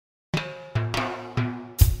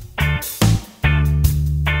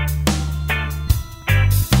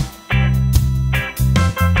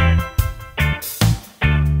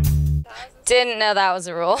Didn't know that was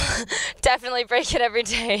a rule. Definitely break it every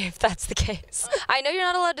day if that's the case. I know you're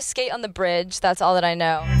not allowed to skate on the bridge. That's all that I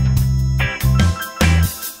know.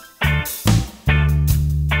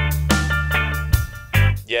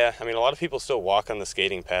 Yeah, I mean, a lot of people still walk on the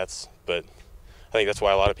skating paths, but I think that's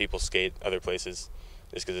why a lot of people skate other places,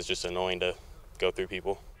 is because it's just annoying to go through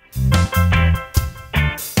people.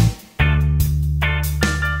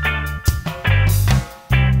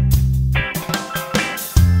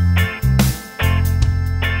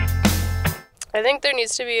 I think there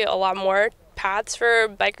needs to be a lot more paths for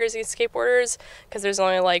bikers and skateboarders, because there's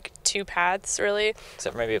only like 2 paths really.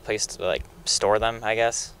 Except for maybe a place to like store them, I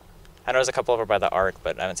guess. I know there's a couple over by the Arc,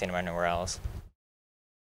 but I haven't seen them anywhere else.